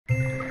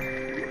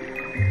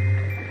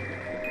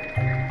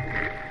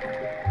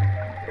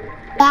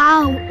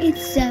Wow,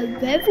 it's a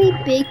very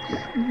big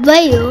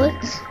whale,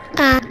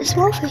 and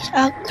small fish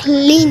are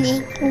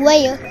cleaning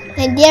whale,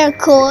 and they are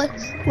called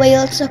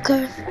whale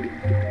sucker.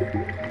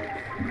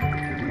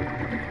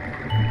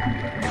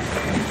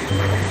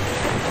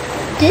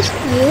 This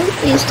whale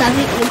is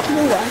diving into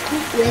the water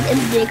with a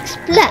big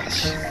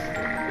splash.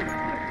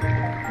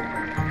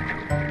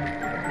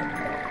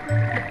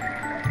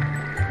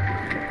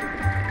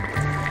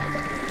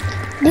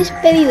 This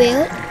baby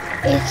whale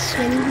is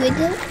swimming with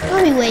the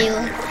mommy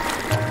whale.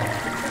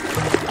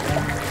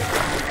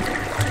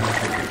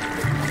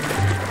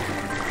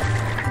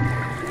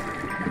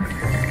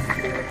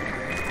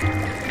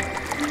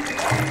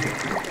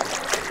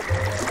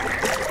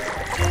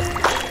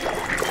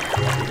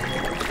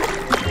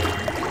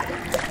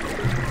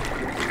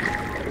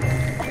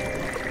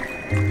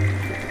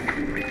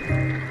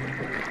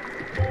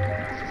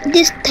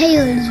 This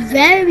tail is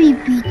very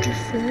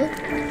beautiful.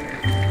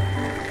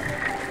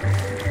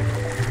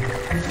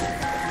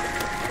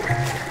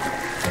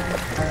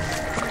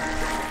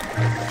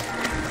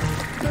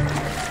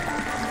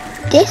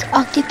 This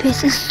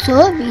octopus is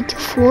so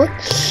beautiful,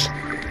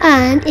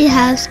 and it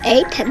has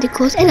 8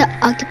 tentacles, and the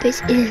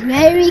octopus is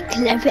very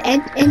clever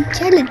and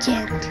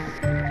intelligent.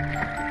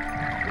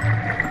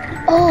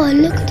 Oh,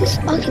 look at this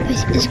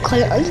octopus, it's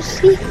crawling on the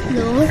sea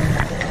floor.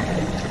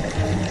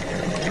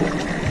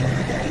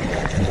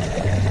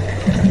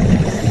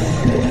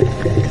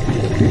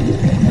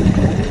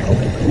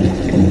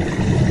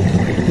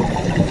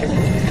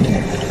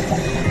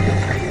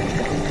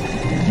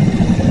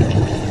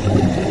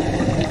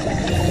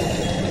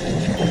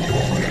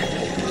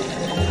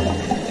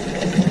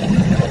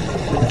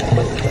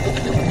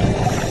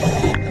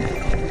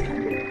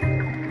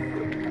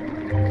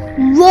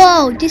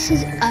 Wow, this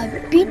is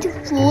a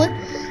beautiful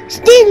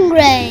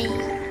stingray.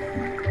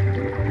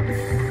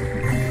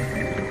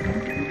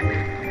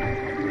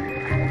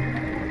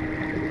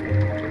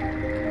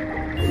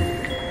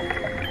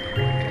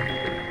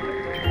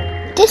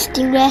 This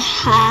stingray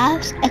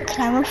has a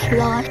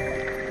camouflage.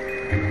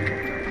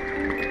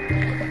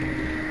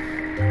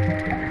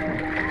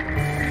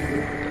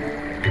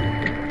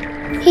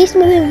 He's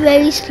moving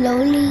very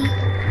slowly.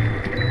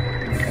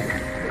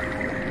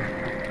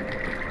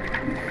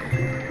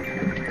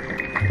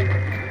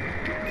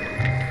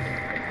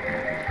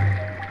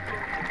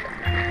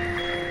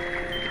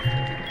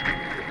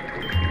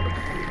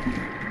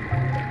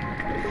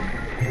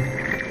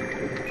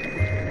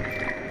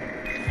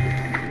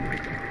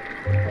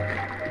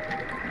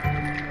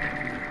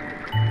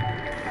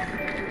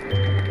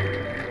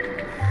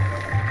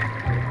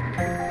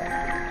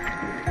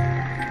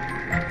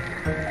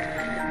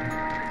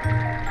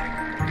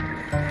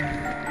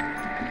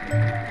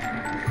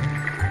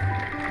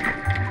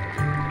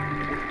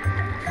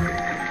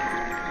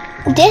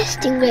 This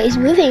stingray is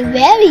moving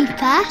very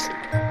fast.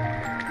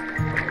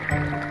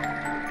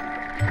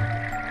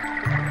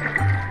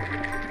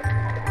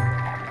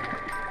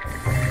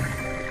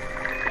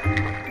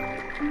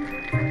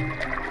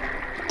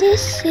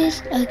 This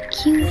is a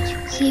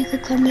cute sea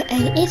cucumber,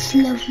 and it's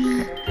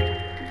lovely.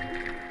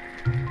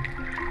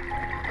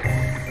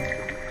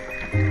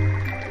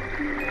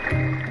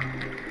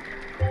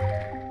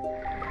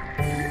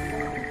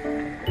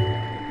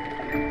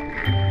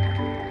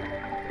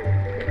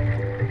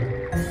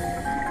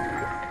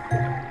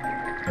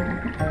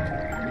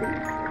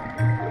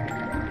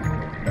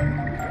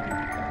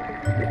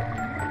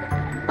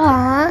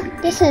 Aw,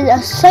 this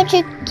is such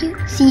a cute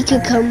sea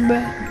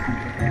cucumber.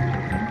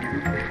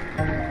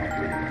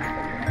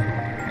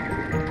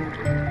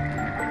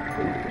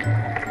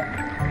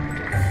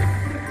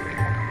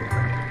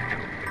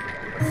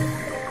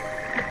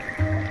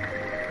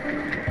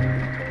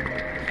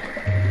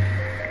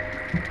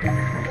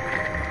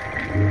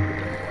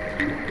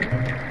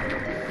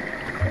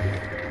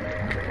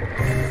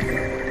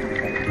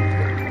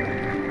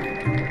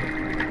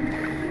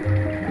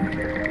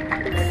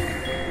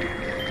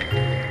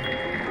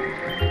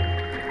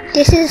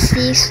 This is a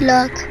sea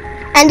slug,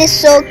 and it's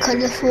so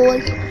colorful.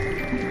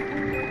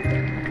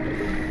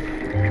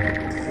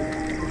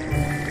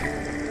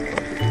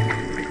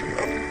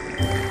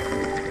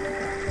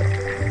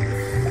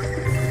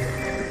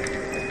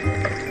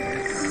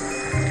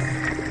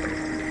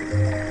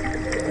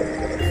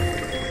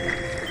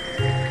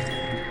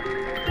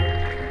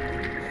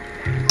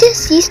 This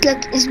sea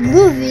slug is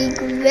moving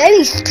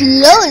very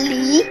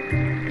slowly.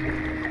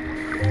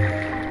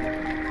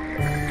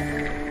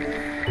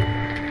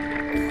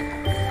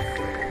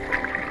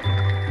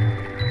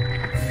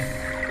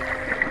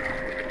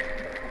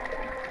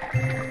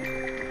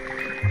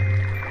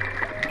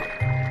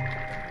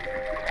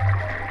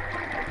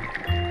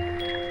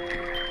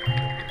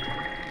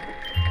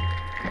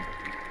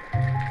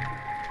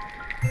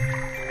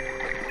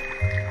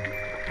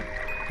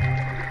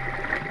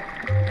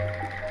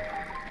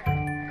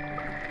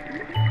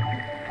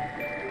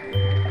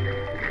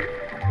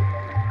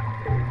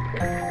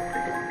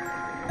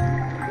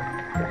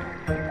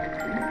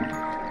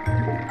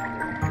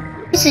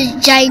 This is a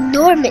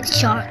ginormous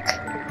shark.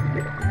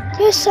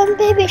 There's some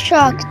baby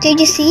sharks.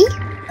 Did you see?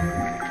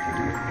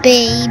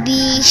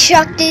 Baby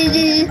shark doo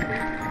doo.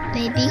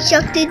 Baby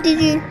shark doo doo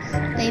doo.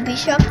 Baby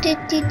shark doo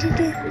doo doo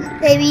doo.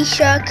 Baby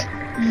shark.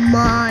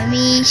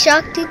 Mommy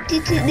shark doo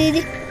doo doo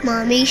doo.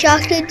 Mommy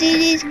shark doo doo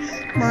doo.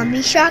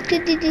 Mommy shark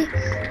doo doo doo.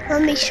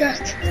 Mommy shark.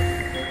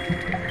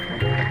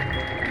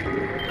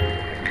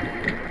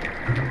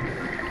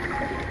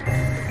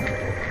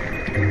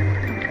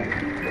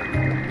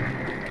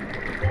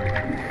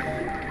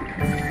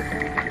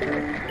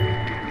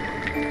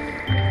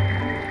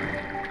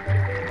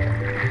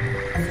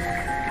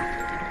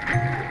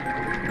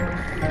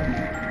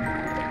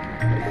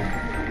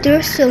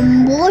 There's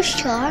some more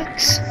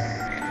sharks.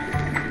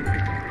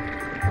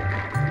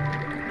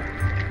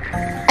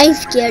 I'm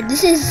scared.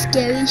 This is a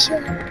scary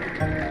shark.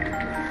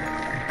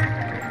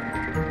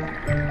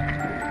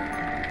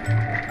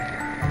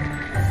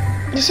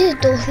 This is a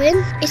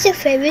dolphin. It's a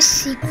favorite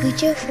sea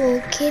creature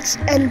for kids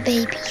and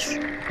babies.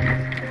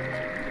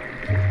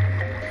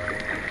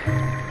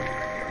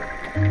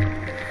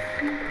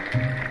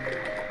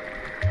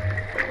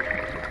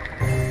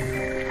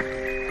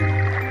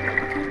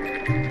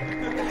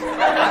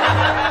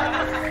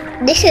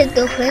 This is a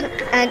dolphin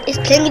and it's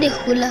playing the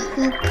hula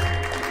hoop.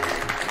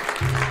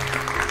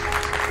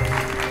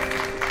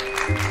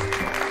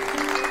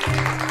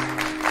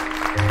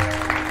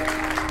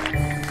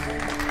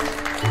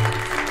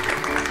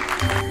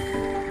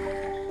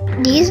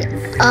 These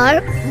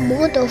are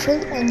more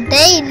dolphins and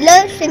they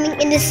love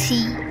swimming in the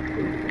sea.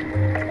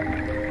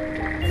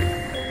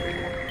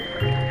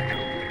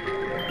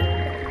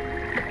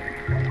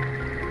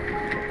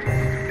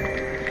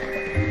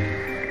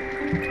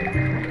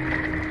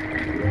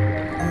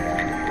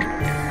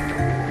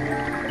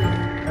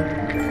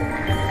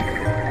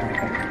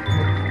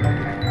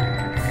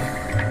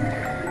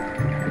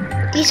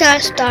 These are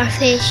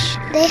starfish.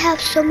 They have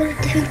so many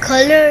different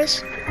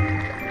colors.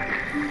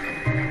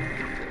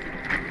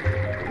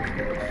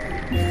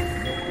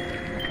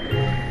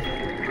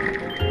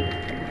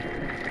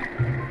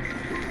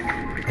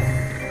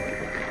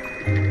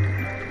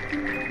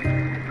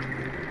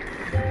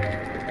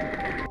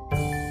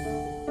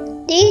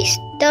 These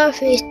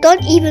starfish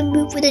don't even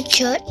move with the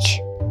church.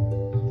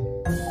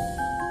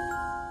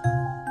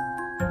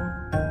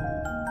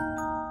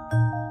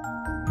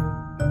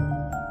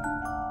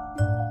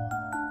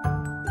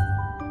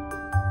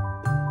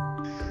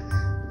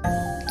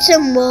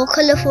 Some more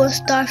colorful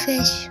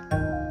starfish.